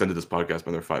you just extended this podcast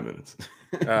by another 5 minutes.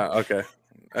 Okay,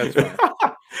 that's fine.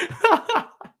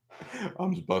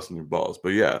 I'm just busting your balls. But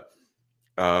yeah,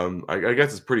 I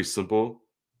guess it's pretty simple.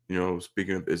 You know,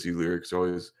 speaking of Izzy lyrics, they're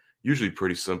always usually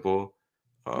pretty simple.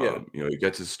 Yeah. You know, he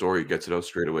gets his story, gets it out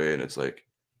straight away, and it's like,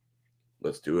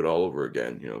 let's do it all over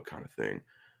again, you know, kind of thing.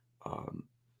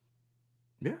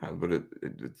 Yeah, but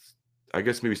it's I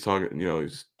guess maybe he's talking, you know,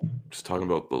 he's just talking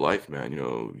about the life, man. You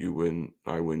know, you win,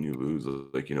 I win, you lose.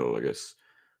 Like, you know, I guess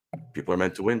people are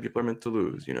meant to win, people are meant to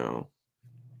lose, you know.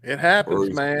 It Or happens,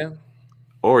 he's, man.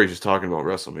 or he's just talking about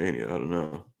WrestleMania. I don't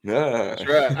know. That's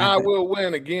right. I will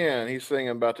win again. He's singing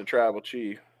about the tribal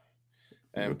chief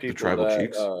and The people tribal that,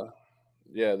 cheeks.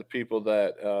 the people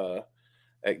that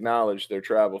acknowledge their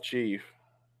tribal chief,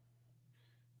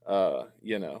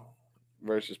 you know,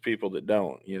 versus people that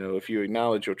don't. You know, if you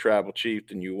acknowledge your tribal chief,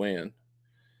 then you win.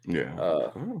 Yeah.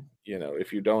 Oh, You know,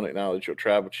 if you don't acknowledge your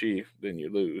tribal chief, then you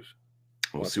lose.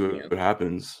 we'll Once see again. what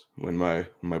happens when my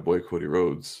boy Cody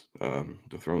Rhodes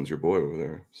dethrones your boy over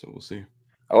there. So we'll see.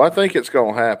 Oh, I think it's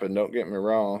gonna happen. Don't get me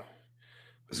wrong.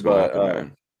 It's gonna happen,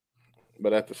 man.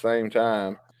 But at the same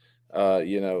time,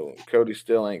 you know, Cody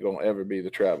still ain't gonna ever be the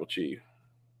tribal chief.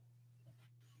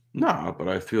 Nah, but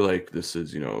I feel like this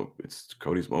is, you know, it's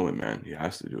Cody's moment, man. He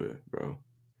has to do it, bro.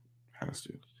 Has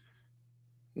to.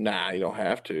 Nah, you don't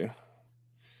have to.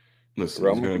 Listen,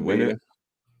 Roman he's gonna can win beat it. him.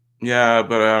 Yeah,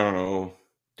 but I don't know.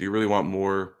 Do you really want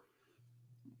more?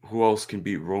 Who else can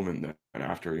beat Roman then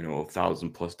after, you know,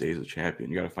 1,000+ days of champion?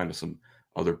 You got to find some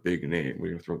other big name.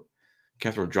 We're gonna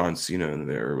can't throw John Cena in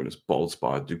there when his bald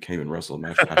spot. Dude can't even wrestle a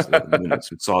match past 11 minutes.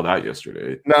 We saw that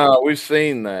yesterday. No, we've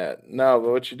seen that. No,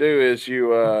 but what you do is you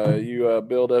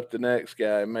build up the next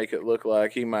guy and make it look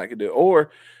like he might could do it. Or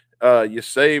you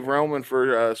save Roman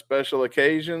for special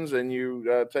occasions and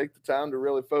you take the time to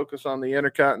really focus on the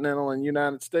Intercontinental and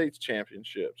United States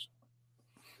championships.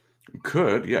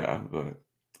 Could, yeah, but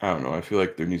I don't know. I feel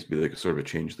like there needs to be like a sort of a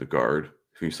change of the guard.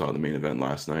 If you saw the main event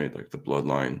last night, like the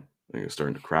bloodline, I think it's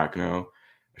starting to crack now.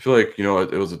 I feel like, you know,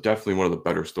 it was definitely one of the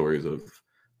better stories of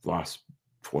the last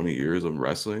 20 years of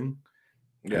wrestling.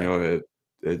 Yeah. You know,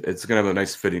 it's gonna have a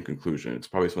nice fitting conclusion. It's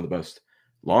probably some of the best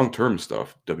long-term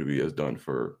stuff WWE has done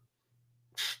for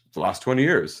the last 20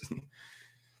 years.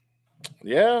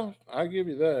 Yeah, I give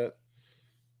you that.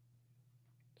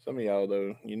 Some of y'all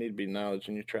though, you need to be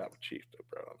acknowledging your tribal chief, though,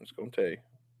 bro. I'm just gonna tell you.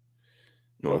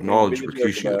 No, Don't mean to acknowledge be a jerk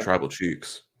Rikishi, the about tribal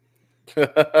cheeks.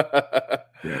 it.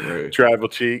 Yeah, right. Tribal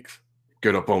cheeks.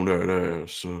 Get up on that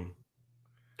ass, son.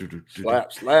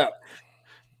 Slap, slap.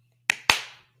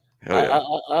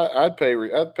 Hell yeah. I'd pay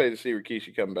to see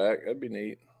Rikishi come back. That'd be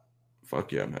neat.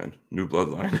 Fuck yeah, man. New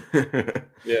bloodline.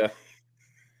 Yeah.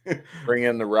 Bring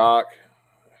in The Rock.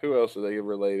 Who else are they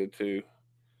related to?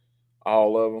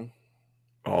 All of them.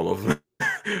 All of them.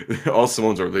 All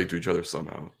Samoans are related to each other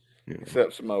somehow. You know?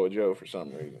 Except Samoa Joe for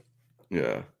some reason.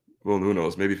 Yeah. Well, who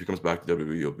knows? Maybe if he comes back to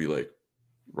WWE, he'll be like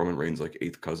Roman Reigns' like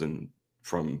 8th cousin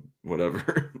from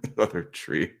whatever other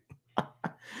tree.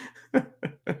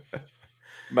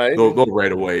 Maybe. They'll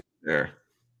right away there.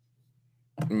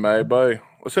 Maybe.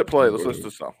 Let's hit play. Let's listen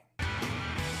to some.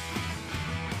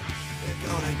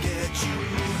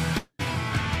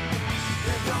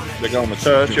 They're gonna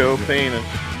touch your penis.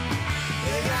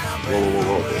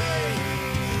 Whoa.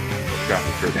 Got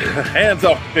the trick there. Hands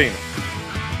off the penis.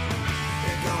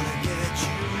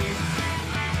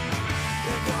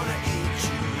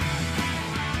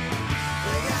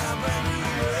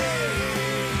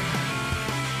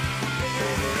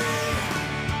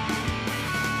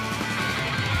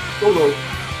 Solo.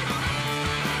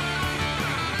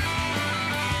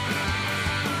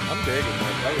 I'm digging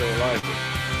this. I really like it.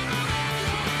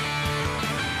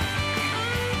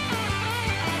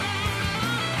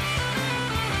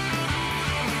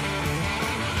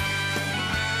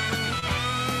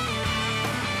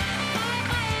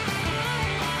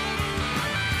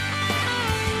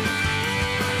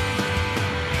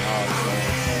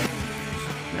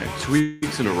 Man, 2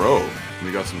 weeks in a row,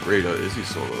 we got some great Izzy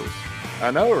solos. I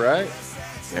know, right?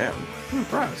 Damn, I'm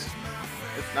impressed.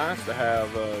 It's nice to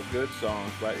have good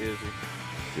songs by Izzy.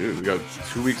 Dude, we got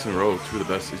 2 weeks in a row, 2 of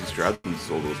the best Izzy Stradlin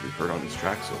solos we've heard on this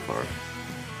track so far.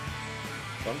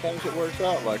 Sometimes it works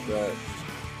out like that.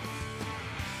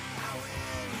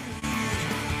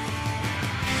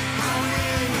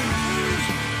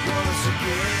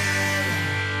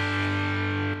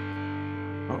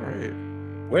 All right.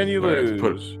 When you All right,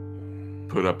 lose.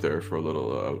 Put up there for a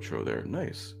little outro there.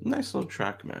 Nice little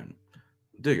track, man.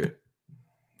 Dig it.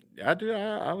 I do.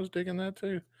 I was digging that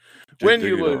too. Dig When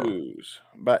You it all. Lose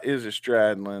by Izzy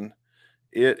Stradlin.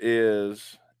 It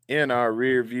is in our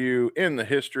rear view, in the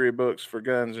history books for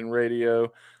Guns and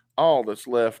Radio. All that's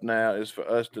left now is for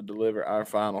us to deliver our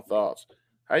final thoughts.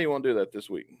 How you want to do that this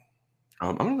week?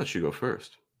 I'm gonna let you go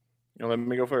first. You want to let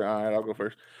me go first? All right, I'll go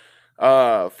first.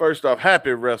 First off,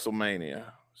 happy WrestleMania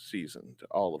season to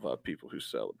all of our people who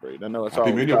celebrate. I know it's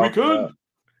Happy all we Mania talk weekend. about.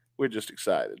 We're just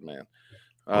excited, man.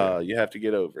 Yeah. You have to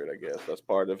get over it, I guess. That's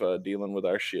part of dealing with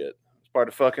our shit. It's part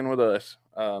of fucking with us.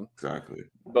 Exactly.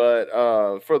 But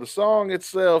for the song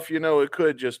itself, it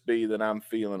could just be that I'm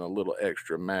feeling a little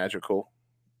extra magical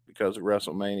because of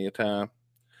WrestleMania time.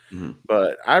 Mm-hmm.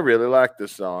 But I really like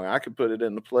this song. I could put it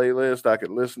in the playlist. I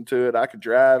could listen to it. I could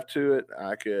drive to it.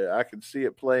 I could see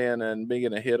it playing and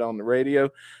being a hit on the radio.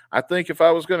 I think if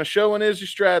I was going to show an Izzy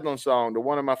Stradlin song to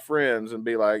one of my friends and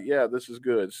be like, yeah, this is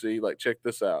good. See, like, check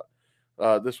this out.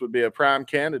 This would be a prime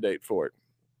candidate for it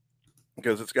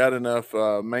because it's got enough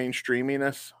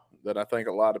mainstreaminess that I think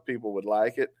a lot of people would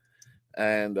like it.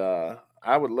 And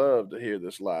I would love to hear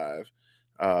this live.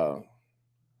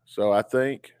 So I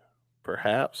think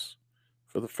perhaps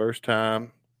for the first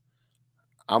time,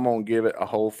 I'm going to give it a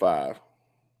whole 5.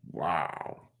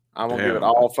 Wow. I'm going to give it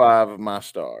all 5 of my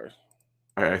stars.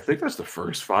 I think that's the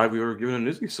first 5 we ever given an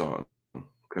Izzy song.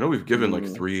 I know we've given like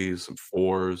 3s, some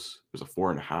 4s. There's a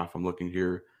 4.5 I'm looking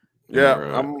here. Yeah.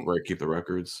 Where I keep the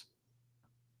records.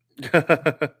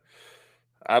 I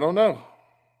don't know.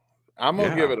 I'm going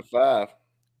to give it a 5.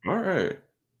 All right.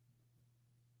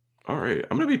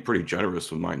 I'm going to be pretty generous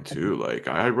with mine too. Like,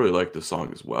 I really like this song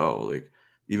as well. Like,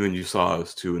 even you saw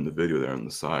us too in the video there on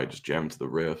the side, just jamming to the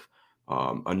riff.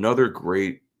 Another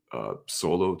great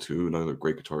solo too. Another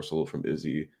great guitar solo from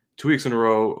Izzy. 2 weeks in a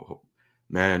row.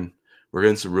 Man, we're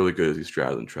getting some really good Izzy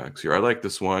Stradlin tracks here. I like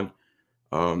this one.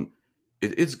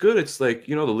 It's good. It's like,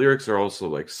 the lyrics are also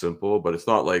like simple, but it's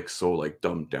not like so like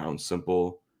dumbed down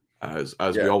simple as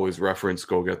we always reference,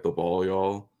 go get the ball,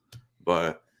 y'all.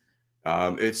 But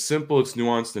it's simple, it's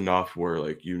nuanced enough where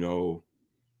like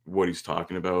what he's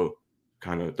talking about,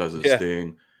 kind of does his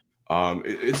thing.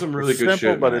 It's some really good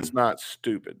shit, but man. it's not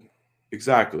stupid.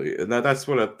 Exactly, and that's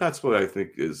what I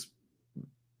think is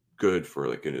good for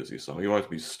like an Izzy song. You don't want it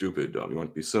to be stupid, dumb. You want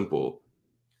it to be simple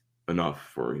enough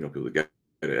for people to get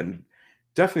it. And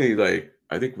definitely, like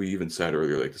I think we even said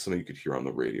earlier, like there's something you could hear on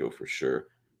the radio for sure.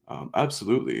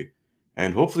 Absolutely.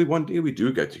 And hopefully one day we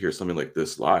do get to hear something like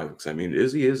this live. Because I mean,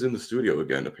 Izzy is in the studio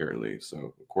again, apparently.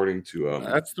 So according to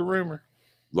that's the rumor.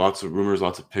 Lots of rumors,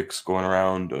 lots of pics going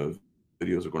around.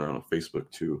 Videos are going around on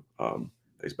Facebook too.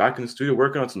 He's back in the studio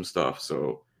working on some stuff.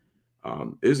 So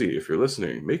Izzy, if you're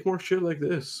listening, make more shit like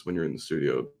this when you're in the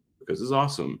studio because it's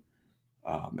awesome.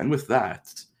 And with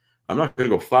that, I'm not going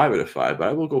to go 5 out of 5, but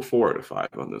I will go 4 out of 5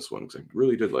 on this one because I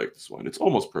really did like this one. It's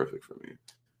almost perfect for me.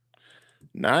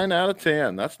 9 out of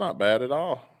 10. That's not bad at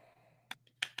all.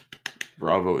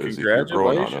 Bravo, Izzy. You're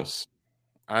growing on us.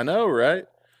 I know, right?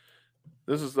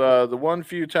 This is the one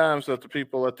few times that the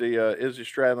people at the Izzy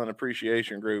Stradlin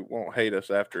Appreciation Group won't hate us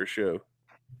after a show.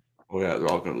 Oh, yeah. They're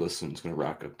all going to listen. It's going to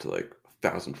rack up to like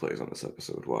 1,000 plays on this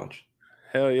episode. Watch.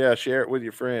 Hell yeah. Share it with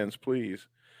your friends, please.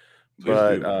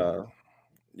 But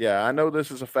yeah, I know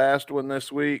this is a fast one this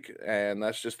week, and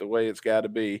that's just the way it's got to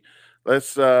be.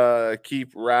 Let's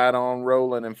keep right on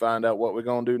rolling and find out what we're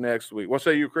going to do next week. What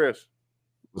say you, Chris?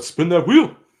 Let's spin that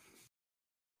wheel.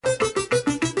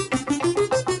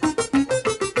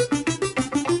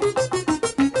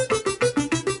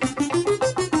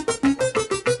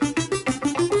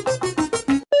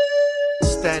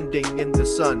 Standing in the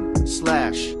sun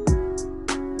 /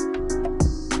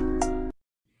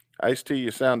 Ice-T,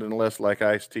 you're sounding less like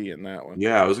Ice-T in that one.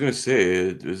 Yeah, I was going to say,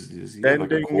 is he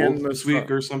like a cold this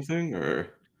week or something? Or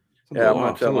yeah, I'm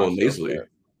going to tell myself nasally. that.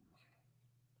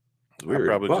 It's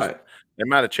weird, but they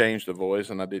might have changed the voice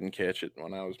and I didn't catch it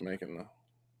when I was making the...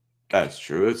 That's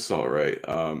true. It's all right.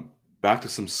 Back to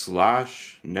some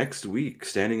Slash next week,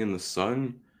 Standing in the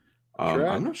Sun.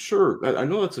 I'm not sure. I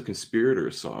know that's a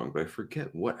Conspirator song, but I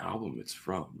forget what album it's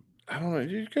from. I don't know.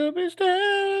 You could be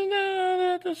standing out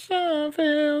at the sun,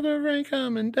 feel the rain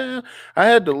coming down. I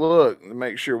had to look to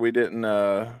make sure we didn't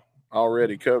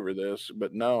already cover this,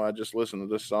 but no, I just listen to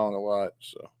this song a lot.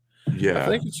 So Yeah. I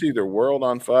think it's either World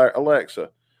on Fire. Alexa,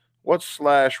 what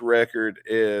Slash record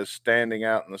is Standing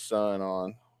Out in the Sun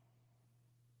on?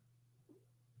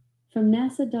 From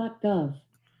NASA.gov.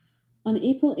 On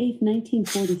April 8,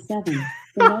 1947,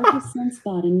 the largest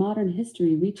sunspot in modern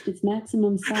history reached its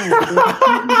maximum size of over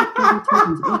 330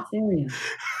 times Earth's area.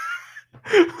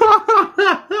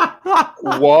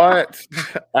 What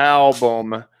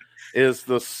album is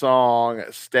the song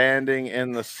Standing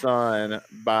in the Sun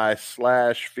by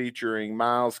Slash featuring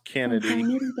Miles From Kennedy?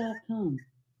 Comedy.com.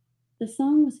 The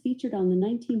song was featured on the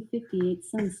 1958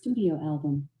 Sun studio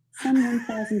album, Sun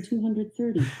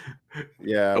 1230.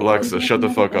 Yeah. Alexa, shut the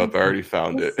fuck up. I already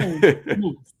found Let's it. say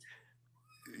next.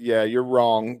 Yeah, you're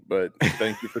wrong, but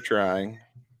thank you for trying.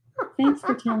 Thanks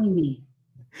for telling me.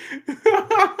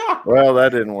 Well, that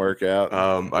didn't work out.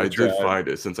 I We did tried. find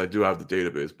it since I do have the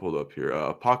database pulled up here.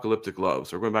 Apocalyptic Love.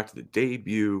 So we're going back to the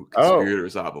debut Oh.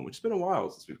 Conspirators album, which has been a while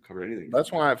since we've covered anything.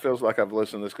 That's why it feels like I've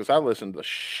listened to this, because I listened the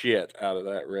shit out of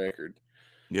that record.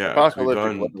 Yeah, so we've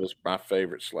Apocalyptic Love done. was my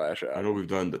favorite Slash I know album. we've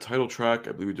done the title track.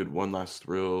 I believe we did One Last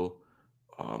Thrill,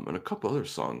 and a couple other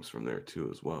songs from there too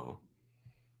as well.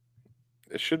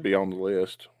 It should be on the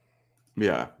list.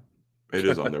 Yeah, it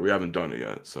is on there. We haven't done it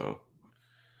yet, so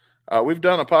We've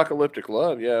done Apocalyptic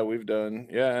Love. Yeah, we've done.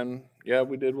 Yeah, and yeah,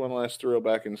 we did One Last Thrill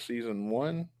back in season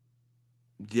 1.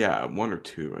 yeah, 1 or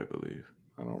 2, I believe.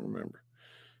 I don't remember.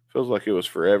 Feels like it was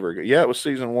forever ago. Yeah, it was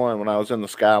season 1 when I was in the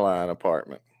Skyline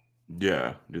apartment.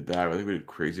 Yeah, did that. I think we did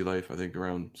Crazy Life. I think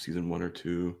around season 1 or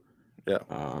 2. Yeah. It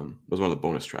was one of the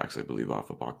bonus tracks, I believe, off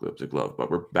Apocalyptic Love. But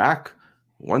we're back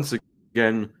once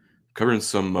again, covering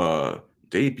some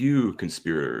debut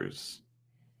Conspirators.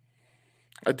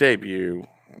 A debut.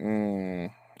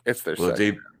 It's their Well,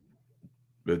 second.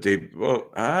 They debuted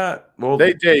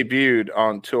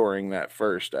on touring that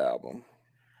first album.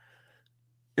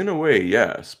 in a way,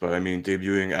 yes, but I mean,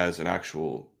 debuting as an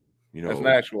actual, As an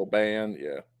actual band,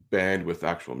 yeah. band with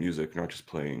actual music, not just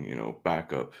playing,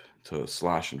 backup to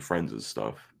Slash and Friends'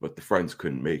 stuff. But the Friends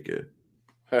couldn't make it.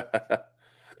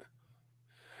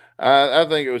 I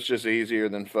think it was just easier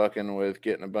than fucking with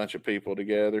getting a bunch of people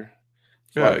together.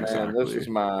 It's Yeah, like, man,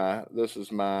 this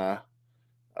is my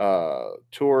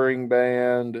touring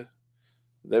band.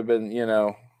 They've been,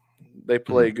 they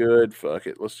play good. Fuck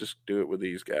it. Let's just do it with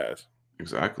these guys.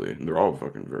 Exactly. And they're all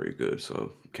fucking very good,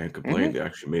 so can't complain. They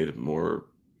actually made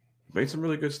some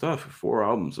really good stuff. 4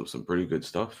 albums of some pretty good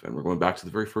stuff. And we're going back to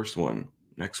the very first one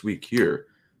next week here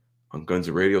on Guns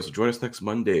and Radio. So join us next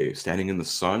Monday, Standing in the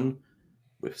Sun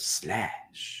with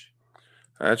Slash.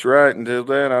 That's right. Until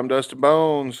then, I'm Dustin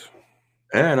Bones.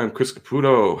 And I'm Chris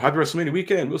Caputo. Happy WrestleMania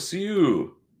weekend. We'll see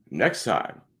you next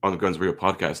time on the Guns Radio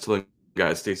podcast. Till then,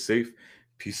 guys, stay safe.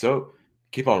 Peace out.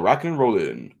 Keep on rocking and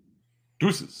rolling.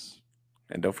 Deuces.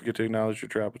 And don't forget to acknowledge your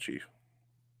tribal chief.